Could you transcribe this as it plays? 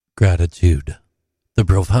Gratitude, the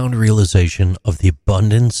profound realization of the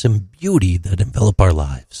abundance and beauty that envelop our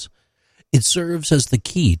lives. It serves as the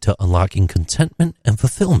key to unlocking contentment and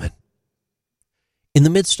fulfillment. In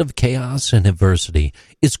the midst of chaos and adversity,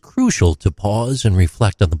 it's crucial to pause and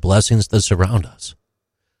reflect on the blessings that surround us.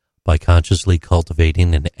 By consciously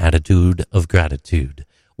cultivating an attitude of gratitude,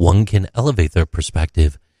 one can elevate their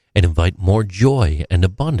perspective and invite more joy and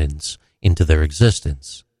abundance into their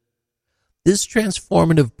existence. This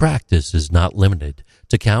transformative practice is not limited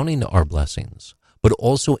to counting our blessings, but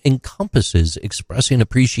also encompasses expressing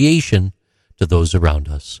appreciation to those around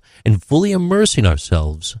us and fully immersing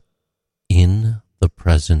ourselves in the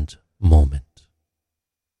present moment.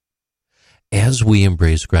 As we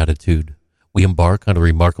embrace gratitude, we embark on a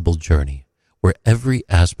remarkable journey where every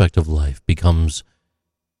aspect of life becomes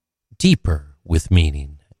deeper with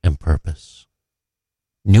meaning and purpose.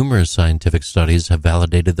 Numerous scientific studies have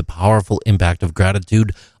validated the powerful impact of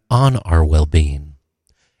gratitude on our well-being.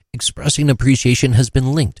 Expressing appreciation has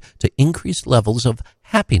been linked to increased levels of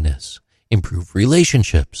happiness, improved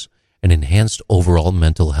relationships, and enhanced overall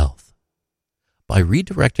mental health. By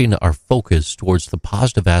redirecting our focus towards the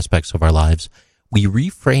positive aspects of our lives, we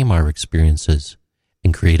reframe our experiences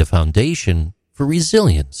and create a foundation for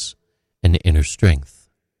resilience and inner strength.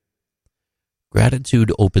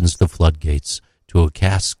 Gratitude opens the floodgates to a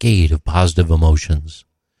cascade of positive emotions,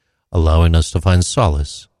 allowing us to find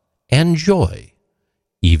solace and joy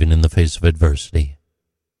even in the face of adversity.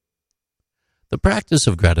 The practice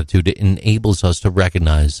of gratitude enables us to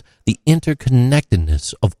recognize the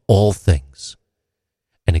interconnectedness of all things,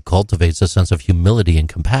 and it cultivates a sense of humility and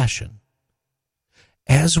compassion.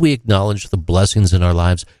 As we acknowledge the blessings in our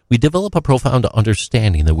lives, we develop a profound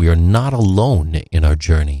understanding that we are not alone in our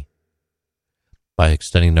journey. By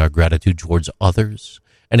extending our gratitude towards others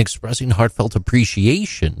and expressing heartfelt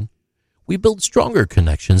appreciation, we build stronger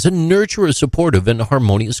connections and nurture a supportive and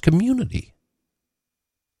harmonious community.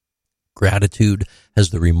 Gratitude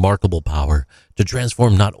has the remarkable power to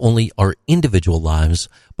transform not only our individual lives,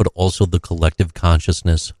 but also the collective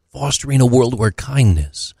consciousness, fostering a world where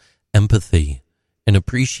kindness, empathy, and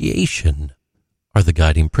appreciation are the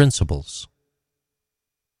guiding principles.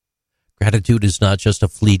 Gratitude is not just a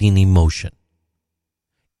fleeting emotion.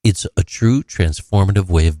 It's a true transformative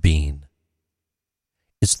way of being.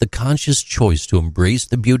 It's the conscious choice to embrace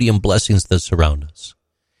the beauty and blessings that surround us,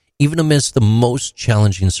 even amidst the most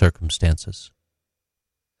challenging circumstances.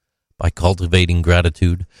 By cultivating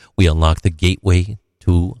gratitude, we unlock the gateway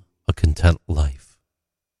to a content life.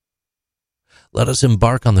 Let us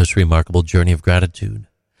embark on this remarkable journey of gratitude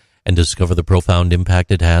and discover the profound impact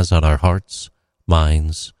it has on our hearts,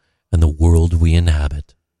 minds, and the world we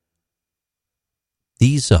inhabit.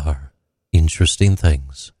 These are Interesting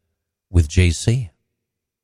Things with JC.